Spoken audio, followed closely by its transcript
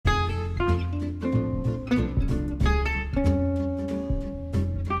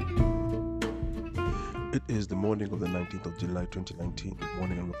is the morning of the 19th of July 2019. Good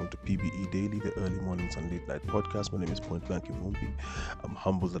morning and welcome to PBE Daily, the early mornings and late night podcast. My name is Point Blank Ivumbi. I'm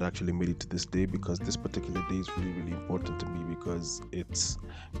humbled that I actually made it to this day because this particular day is really, really important to me because it's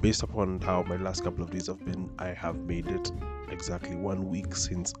based upon how my last couple of days have been. I have made it exactly 1 week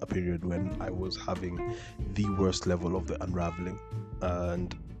since a period when I was having the worst level of the unraveling,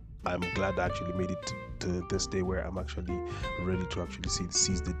 and I'm glad I actually made it to this day where I'm actually ready to actually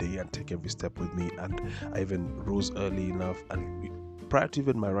seize the day and take every step with me. And I even rose early enough, and prior to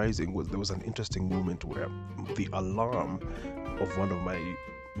even my rising, there was an interesting moment where the alarm of one of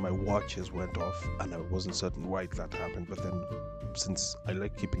my watches went off, and I wasn't certain why that happened. But then, since I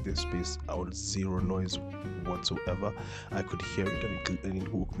like keeping this space out zero noise whatsoever, I could hear it, and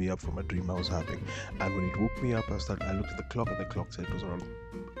it woke me up from a dream I was having. And when it woke me up, I looked at the clock, and the clock said it was around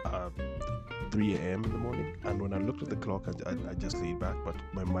 3 a.m. in the morning. And when I looked at the clock, I just laid back, but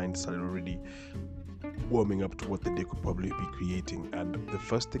my mind started already warming up to what the day could probably be creating. And the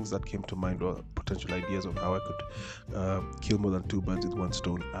first things that came to mind were potential ideas of how I could kill more than two birds with one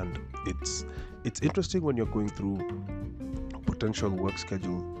stone. And it's interesting when you're going through potential work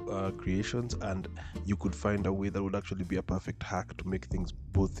schedule creations, and you could find a way that would actually be a perfect hack to make things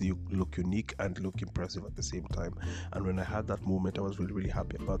both you look unique and look impressive at the same time. And when I had that moment, I was really, really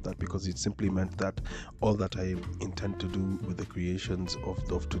happy about that, because it simply meant that all that I intend to do with the creations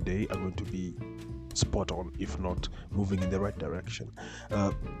of today are going to be spot on, if not moving in the right direction.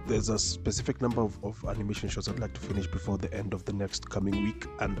 There's a specific number of animation shows I'd like to finish before the end of the next coming week,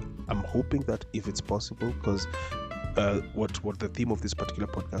 and I'm hoping that if it's possible, because what the theme of this particular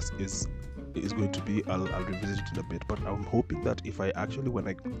podcast is going to be, I'll revisit it in a bit, but I'm hoping that if I actually, when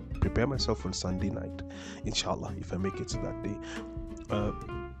I prepare myself on Sunday night, inshallah, if I make it to that day,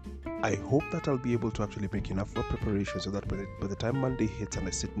 I hope that I'll be able to actually make enough for preparation so that by the time Monday hits and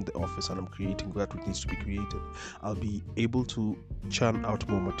I sit in the office and I'm creating that which needs to be created, I'll be able to churn out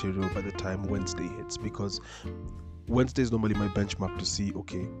more material by the time Wednesday hits, because Wednesday is normally my benchmark to see,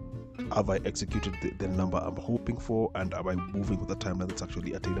 okay, have I executed the number I'm hoping for, and am I moving with a timeline that's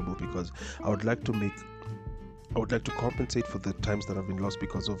actually attainable? Because I would like to compensate for the times that have been lost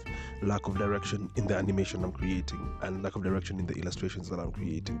because of lack of direction in the animation I'm creating and lack of direction in the illustrations that I'm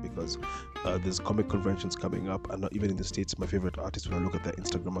creating, because there's comic conventions coming up, and even in the States, my favorite artists, when I look at their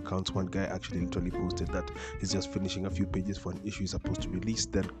Instagram accounts, one guy actually literally posted that he's just finishing a few pages for an issue he's supposed to release,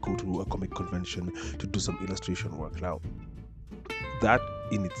 then go to a comic convention to do some illustration work. Now, that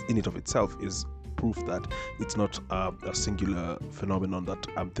in it of itself is proof that it's not a singular phenomenon that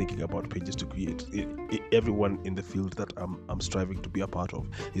I'm thinking about pages to create. Everyone in the field that I'm striving to be a part of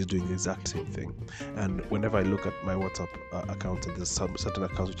is doing the exact same thing. And whenever I look at my WhatsApp account, and there's some certain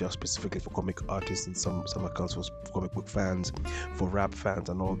accounts which are specifically for comic artists, and some accounts for comic book fans, for rap fans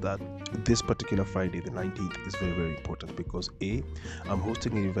and all that, this particular Friday, the 19th, is very, very important, because I'm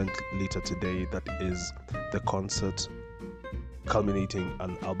hosting an event later today that is the concert culminating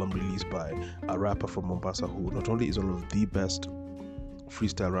an album released by a rapper from Mombasa who not only is one of the best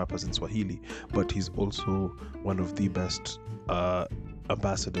freestyle rappers in Swahili, but he's also one of the best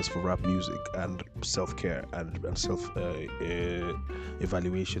ambassadors for rap music and self-care and self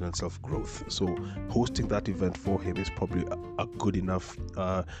evaluation and self-growth. So hosting that event for him is probably a good enough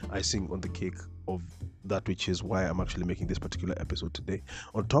icing on the cake of that, which is why I'm actually making this particular episode today.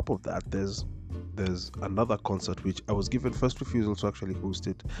 On top of that, there's another concert which I was given first refusal to actually host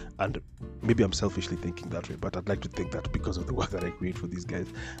it, and maybe I'm selfishly thinking that way, but I'd like to think that because of the work that I create for these guys,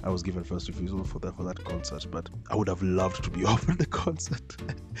 I was given first refusal for that concert. But I would have loved to be offered the concert.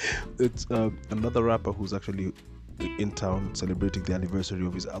 It's another rapper who's actually in town celebrating the anniversary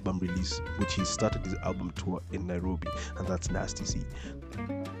of his album release, which he started his album tour in Nairobi, and that's Nasty C.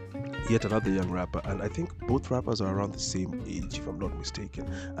 Yet another young rapper, and I think both rappers are around the same age, if I'm not mistaken,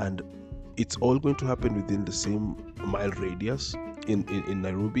 and it's all going to happen within the same mile radius in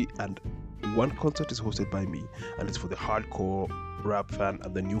Nairobi. And one concert is hosted by me, and it's for the hardcore rap fan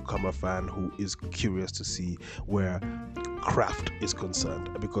and the newcomer fan who is curious to see where craft is concerned,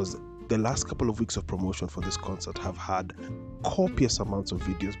 because the last couple of weeks of promotion for this concert have had copious amounts of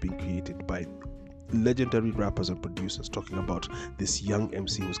videos being created by legendary rappers and producers talking about this young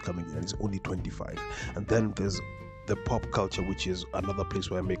MC who's coming in and is only 25. And then there's the pop culture, which is another place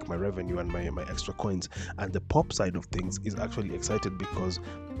where I make my revenue and my extra coins. And the pop side of things is actually excited because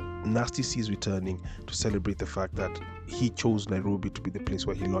Nasty C is returning to celebrate the fact that he chose Nairobi to be the place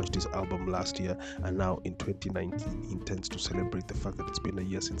where he launched his album last year, and now in 2019 he intends to celebrate the fact that it's been a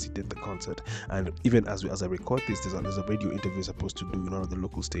year since he did the concert. And even as I record this, there's a radio interview supposed to do in one of the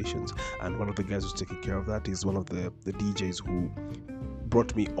local stations, and one of the guys who's taking care of that is one of the DJs who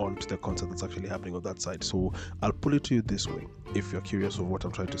brought me on to the concert that's actually happening on that side. So I'll put it to you this way, if you're curious of what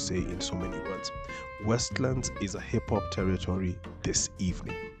I'm trying to say in so many words. Westlands is a hip-hop territory this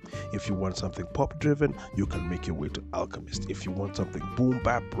evening. If you want something pop driven, you can make your way to Alchemist. If you want something boom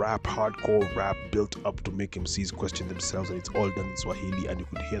bap, rap, hardcore rap built up to make MCs question themselves, and it's all done in Swahili and you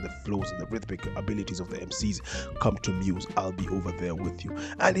could hear the flows and the rhythmic abilities of the MCs, come to Muse. I'll be over there with you.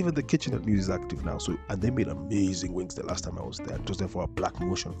 And even the kitchen at Muse is active now. And they made amazing wings the last time I was there. It was there for a Black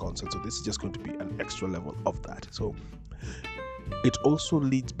Motion concert. So this is just going to be an extra level of that. So it also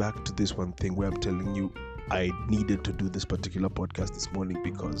leads back to this one thing where I'm telling you I needed to do this particular podcast this morning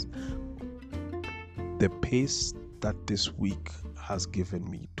because the pace that this week has given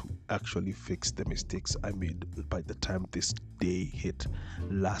me to actually fix the mistakes I made by the time this day hit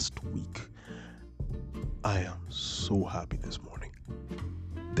last week, I am so happy this morning.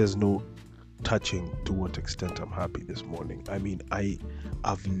 There's no touching to what extent I'm happy this morning. I mean, I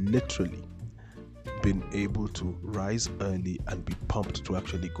have literally been able to rise early and be pumped to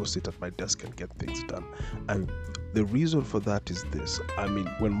actually go sit at my desk and get things done. And the reason for that is this. I mean,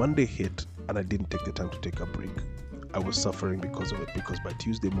 when Monday hit and I didn't take the time to take a break, I was suffering because of it, because by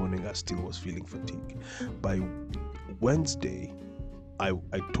Tuesday morning I still was feeling fatigue. By Wednesday, I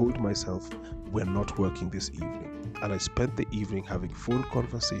told myself we're not working this evening. And I spent the evening having phone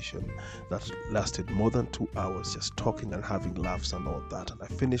conversation that lasted more than 2 hours, just talking and having laughs and all that. And I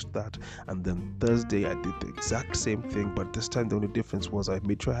finished that. And then Thursday, I did the exact same thing. But this time, the only difference was I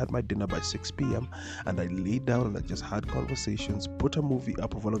made sure I had my dinner by 6 p.m. And I laid down and I just had conversations, put a movie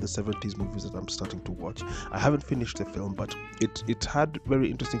up of one of the 70s movies that I'm starting to watch. I haven't finished the film, but it had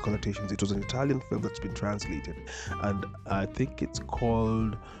very interesting connotations. It was an Italian film that's been translated. And I think it's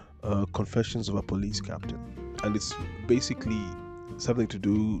called Confessions of a Police Captain. And it's basically something to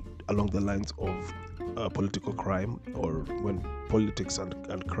do along the lines of political crime, or when politics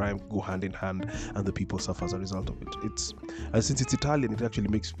and crime go hand in hand and the people suffer as a result of it. Since it's Italian, it actually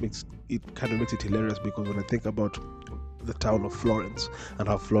makes it hilarious, because when I think about the town of Florence and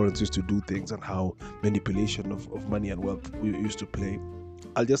how Florence used to do things and how manipulation of money and wealth we used to play,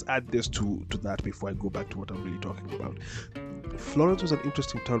 I'll just add this to that before I go back to what I'm really talking about. Florence was an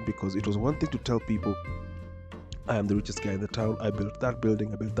interesting town because it was one thing to tell people, I am the richest guy in the town, I built that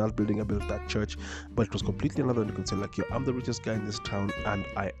building, I built that building, I built that church. But it was completely another. You can say, like, I'm the richest guy in this town and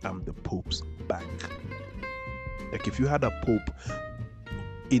I am the Pope's bank. Like, if you had a Pope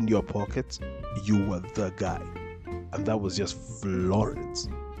in your pocket, you were the guy. And that was just Florence.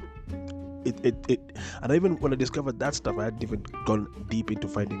 And even when I discovered that stuff, I hadn't even gone deep into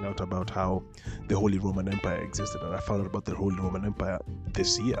finding out about how the Holy Roman Empire existed. And I found out about the Holy Roman Empire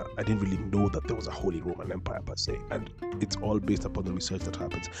this year. I didn't really know that there was a Holy Roman Empire per se, and it's all based upon the research that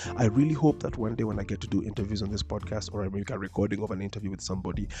happens. I really hope that one day when I get to do interviews on this podcast, or I make a recording of an interview with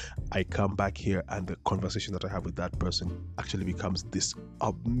somebody, I come back here and the conversation that I have with that person actually becomes this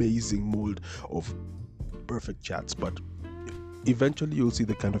amazing mold of perfect chats. But eventually you'll see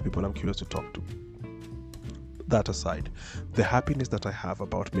the kind of people I'm curious to talk to. That aside, the happiness that I have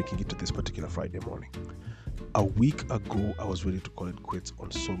about making it to this particular Friday morning. A week ago, I was ready to call it quits on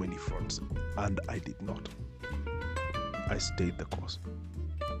so many fronts, and I did not. I stayed the course.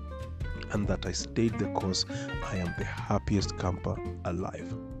 And that I stayed the course, I am the happiest camper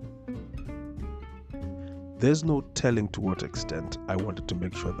alive. There's no telling to what extent I wanted to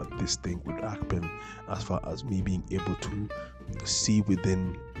make sure that this thing would happen, as far as me being able to see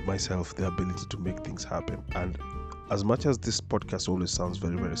within myself the ability to make things happen. And as much as this podcast always sounds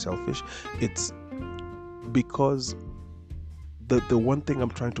very, very selfish, it's because the one thing I'm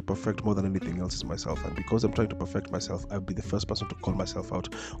trying to perfect more than anything else is myself. And because I'm trying to perfect myself, I'll be the first person to call myself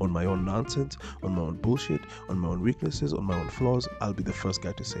out on my own nonsense, on my own bullshit, on my own weaknesses, on my own flaws. I'll be the first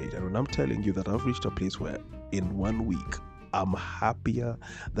guy to say it. And when I'm telling you that I've reached a place where in 1 week I'm happier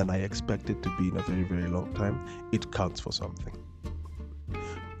than I expected to be in a very, very long time, it counts for something.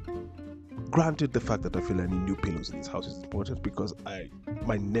 Granted, the fact that I feel I need new pillows in this house is important, because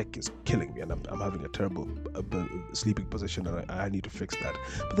my neck is killing me and I'm having a terrible sleeping position, and I need to fix that.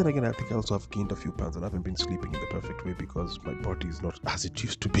 But then again, I think I also have gained a few pounds and I haven't been sleeping in the perfect way because my body is not as it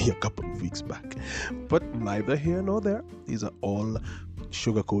used to be a couple of weeks back. But neither here nor there. These are all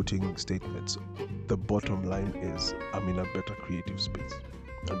sugarcoating statements. The bottom line is I'm in a better creative space.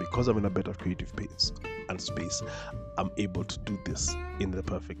 And because I'm in a better creative space, I'm able to do this in the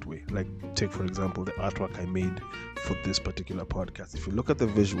perfect way. Like, take for example the artwork I made for this particular podcast. If you look at the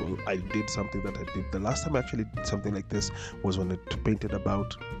visual, I did something that I did the last time I actually did something like this was when I painted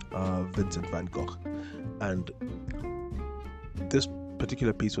about Vincent van Gogh. And this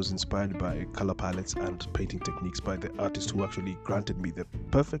particular piece was inspired by color palettes and painting techniques by the artist who actually granted me the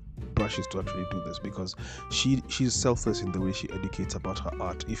perfect brushes to actually do this, because she's selfless in the way she educates about her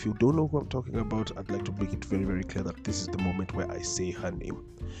art. If you don't know who I'm talking about, I'd like to make it very, very clear that this is the moment where I say her name.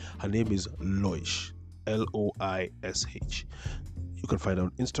 Her name is Loish, Loish. You can find her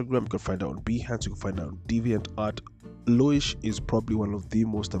on Instagram, you can find her on Behance, you can find her on DeviantArt. Loish is probably one of the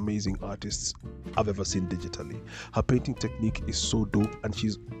most amazing artists I've ever seen digitally. Her painting technique is so dope, and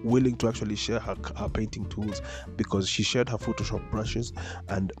she's willing to actually share her painting tools, because she shared her Photoshop brushes,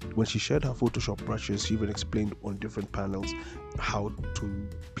 and when she shared her Photoshop brushes, she even explained on different panels how to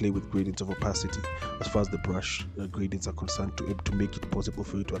play with gradients of opacity as far as the brush gradients are concerned, to make it possible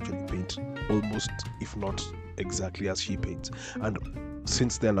for you to actually paint almost, if not exactly as she paints. And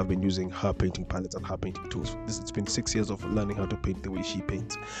since then, I've been using her painting palettes and her painting tools. It's been 6 years of learning how to paint the way she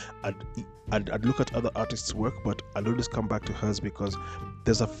paints. I'd look at other artists' work, but I'll always come back to hers because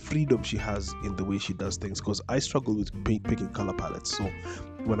there's a freedom she has in the way she does things. Because I struggle with picking color palettes, so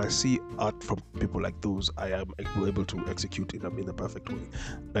when I see art from people like those, I am able to execute in the perfect way.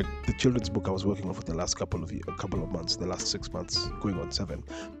 Like the children's book I was working on for the last couple of months, the last 6 months, going on 7.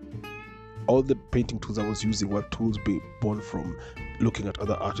 All the painting tools I was using were tools born from looking at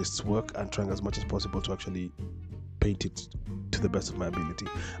other artists' work and trying as much as possible to actually paint it to the best of my ability.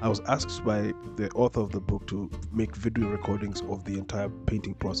 I was asked by the author of the book to make video recordings of the entire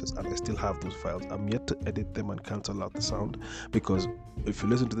painting process, and I still have those files. I'm yet to edit them and cancel out the sound, because if you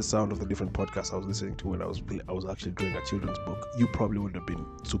listen to the sound of the different podcasts I was listening to when I was actually doing a children's book, you probably would have been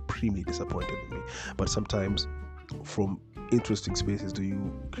supremely disappointed in me. But sometimes from interesting spaces do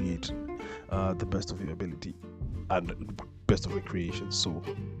you create the best of your ability and best of your creations. So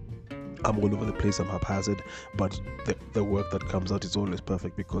I'm all over the place, I'm haphazard, but the work that comes out is always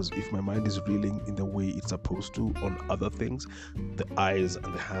perfect, because if my mind is reeling in the way it's supposed to on other things, the eyes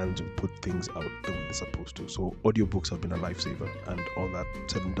and the hands will put things out the way they're supposed to. So audiobooks have been a lifesaver, and all that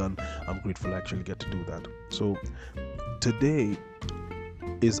said and done, I'm grateful I actually get to do that. So today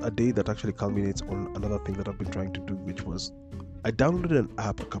is a day that actually culminates on another thing that I've been trying to do, which was I downloaded an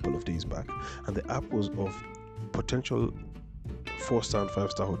app a couple of days back, and the app was of potential 4-star and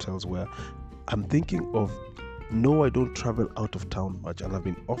 5-star hotels where I'm thinking of, no, I don't travel out of town much, and I've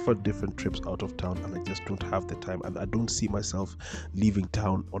been offered different trips out of town, and I just don't have the time, and I don't see myself leaving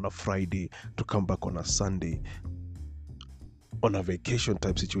town on a Friday to come back on a Sunday on a vacation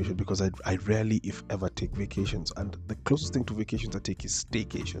type situation, because I rarely, if ever, take vacations. And the closest thing to vacations I take is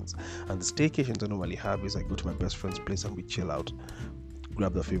staycations, and the staycations I normally have is I go to my best friend's place and we chill out,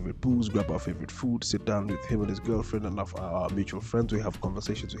 grab their favorite booze, grab our favorite food, sit down with him and his girlfriend and our mutual friends. We have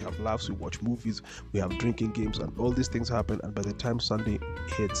conversations, we have laughs, we watch movies, we have drinking games, and all these things happen. And by the time Sunday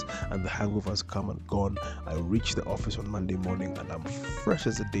hits and the hangovers come and gone, I reach the office on Monday morning and I'm fresh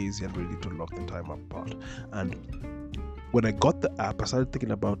as a daisy and ready to lock the time apart. And when I got the app, I started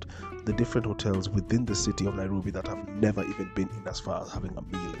thinking about the different hotels within the city of Nairobi that I've never even been in as far as having a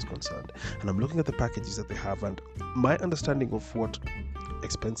meal is concerned. And I'm looking at the packages that they have, and my understanding of what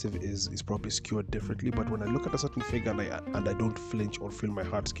expensive is probably skewed differently. But when I look at a certain figure and I don't flinch or feel my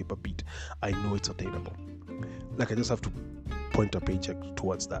heart skip a beat, I know it's attainable. Like I just have to point a paycheck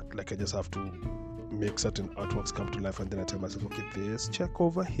towards that. Like I just have to make certain artworks come to life, and then I tell myself, okay, this check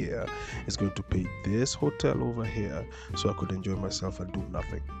over here is going to pay this hotel over here, so I could enjoy myself and do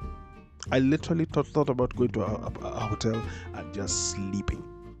nothing. I literally thought about going to a hotel and just sleeping,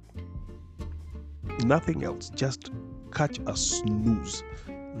 nothing else, just catch a snooze,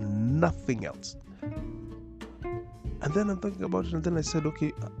 nothing else. And then I'm thinking about it, and then I said,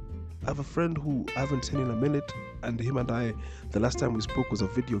 okay, I have a friend who I haven't seen in a minute, and him and I, the last time we spoke was a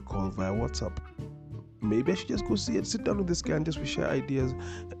video call via WhatsApp. Maybe I should just go sit down with this guy and just share ideas,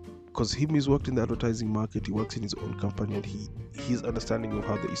 because he's worked in the advertising market, he works in his own company, and his understanding of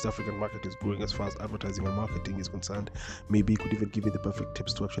how the East African market is growing as far as advertising and marketing is concerned. Maybe he could even give me the perfect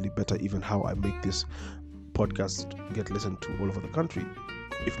tips to actually better even how I make this podcast get listened to all over the country,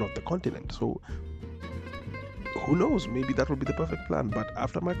 if not the continent. So who knows, maybe that will be the perfect plan. But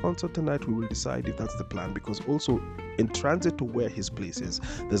after my concert tonight, we will decide if that's the plan, because also in transit to where his place is,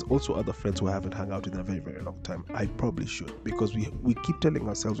 there's also other friends who I haven't hung out with in a very, very long time. I probably should, because we keep telling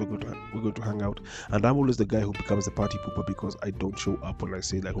ourselves we're going to hang out, and I'm always the guy who becomes the party pooper because I don't show up when I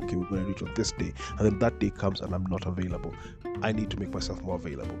say, like, okay, we're going to reach on this day, and then that day comes and I'm not available. I need to make myself more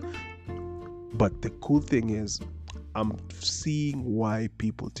available. But the cool thing is, I'm seeing why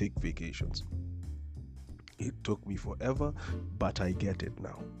people take vacations. It took me forever, but I get it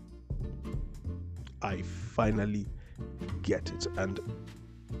now. I finally get it. And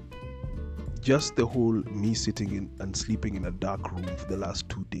just the whole me sitting in and sleeping in a dark room for the last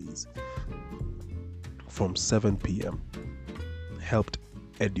 2 days from 7 p.m. helped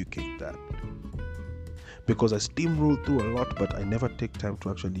educate that. Because I steamroll through a lot, but I never take time to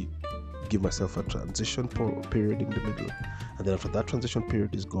actually give myself a transition period in the middle. And then after that transition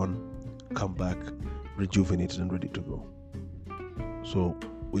period is gone, come back rejuvenated and ready to go. So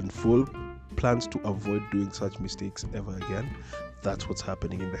in full plans to avoid doing such mistakes ever again, that's what's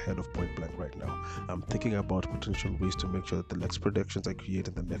happening in the head of Point Blank right now. I'm thinking about potential ways to make sure that the next predictions I create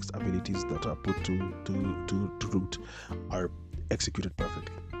and the next abilities that are put to root are executed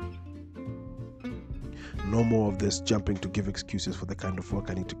perfectly. No more of this jumping to give excuses for the kind of work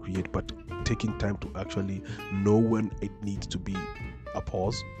I need to create, but taking time to actually know when it needs to be a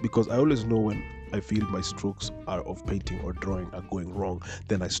pause, because I always know when I feel my strokes are of painting or drawing are going wrong,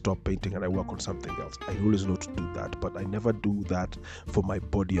 then I stop painting and I work on something else. I always know to do that, but I never do that for my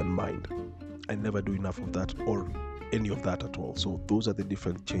body and mind. I never do enough of that or any of that at all. So those are the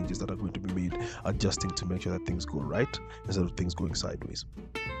different changes that are going to be made, adjusting to make sure that things go right instead of things going sideways.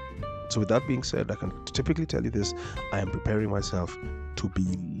 So with that being said, I can typically tell you this: I am preparing myself to be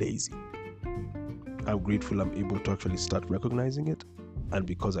lazy. I'm grateful I'm able to actually start recognizing it, and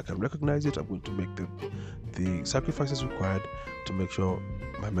because I can recognize it, I'm going to make the sacrifices required to make sure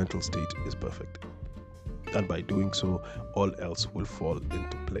my mental state is perfect. And by doing so, all else will fall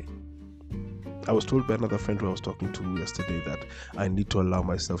into play. I was told by another friend who I was talking to yesterday that I need to allow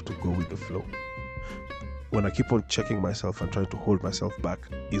myself to go with the flow. When I keep on checking myself and trying to hold myself back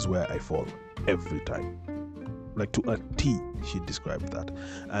is where I fall every time. Like to a T, she described that.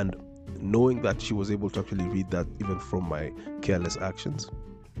 And knowing that she was able to actually read that even from my careless actions,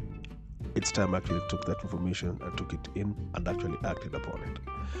 it's time I actually took that information and took it in and actually acted upon it.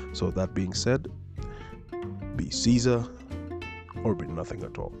 So that being said, be Caesar or be nothing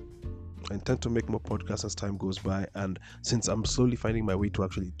at all. I intend to make more podcasts as time goes by, and since I'm slowly finding my way to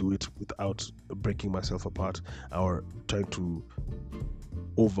actually do it without breaking myself apart or trying to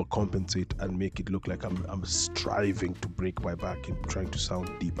overcompensate and make it look like I'm striving to break my back and trying to sound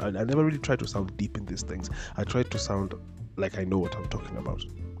deep. I never really try to sound deep in these things. I try to sound like I know what I'm talking about.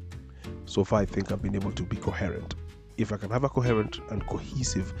 So far, I think I've been able to be coherent. If I can have a coherent and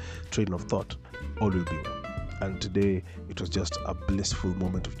cohesive train of thought, all will be well. And today, it was just a blissful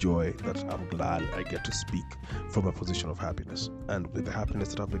moment of joy that I'm glad I get to speak from a position of happiness. And with the happiness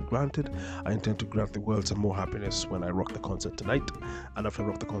that I've been granted, I intend to grant the world some more happiness when I rock the concert tonight. And after I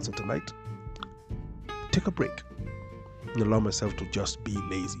rock the concert tonight, take a break and allow myself to just be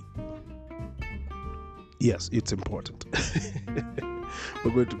lazy. Yes, it's important.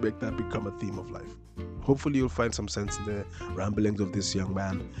 We're going to make that become a theme of life. Hopefully you'll find some sense in the ramblings of this young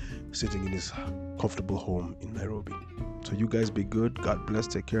man sitting in his comfortable home in Nairobi. So you guys be good. God bless.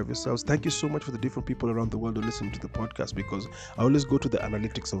 Take care of yourselves. Thank you so much for the different people around the world who listen to the podcast, because I always go to the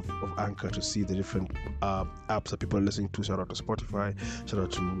analytics of Anchor to see the different apps that people are listening to. Shout out to Spotify. Shout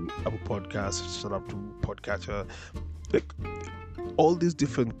out to Apple Podcasts. Shout out to Podcatcher. Like all these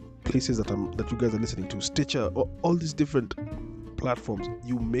different places that you guys are listening to, Stitcher, all these different platforms,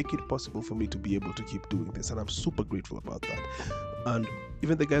 you make it possible for me to be able to keep doing this, and I'm super grateful about that. And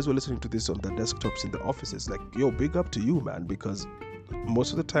even the guys who are listening to this on their desktops in the offices, like, yo, big up to you, man, because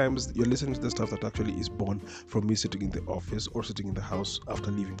most of the times you're listening to the stuff that actually is born from me sitting in the office or sitting in the house after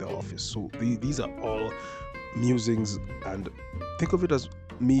leaving the office. So these are all musings, and think of it as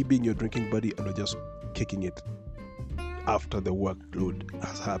me being your drinking buddy, and we're just kicking it after the workload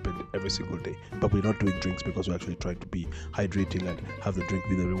has happened every single day. But we're not doing drinks because we're actually trying to be hydrating and have the drink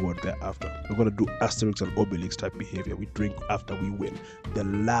be the reward thereafter. We're going to do Asterix and Obelix type behavior. We drink after we win. The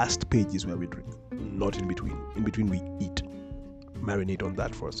last page is where we drink, not in between. In between we eat. Marinate on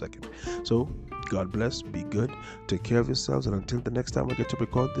that for a second. So God bless, be good, take care of yourselves, and until the next time I get to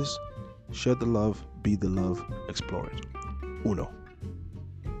record this, share the love, be the love, explore it. Uno.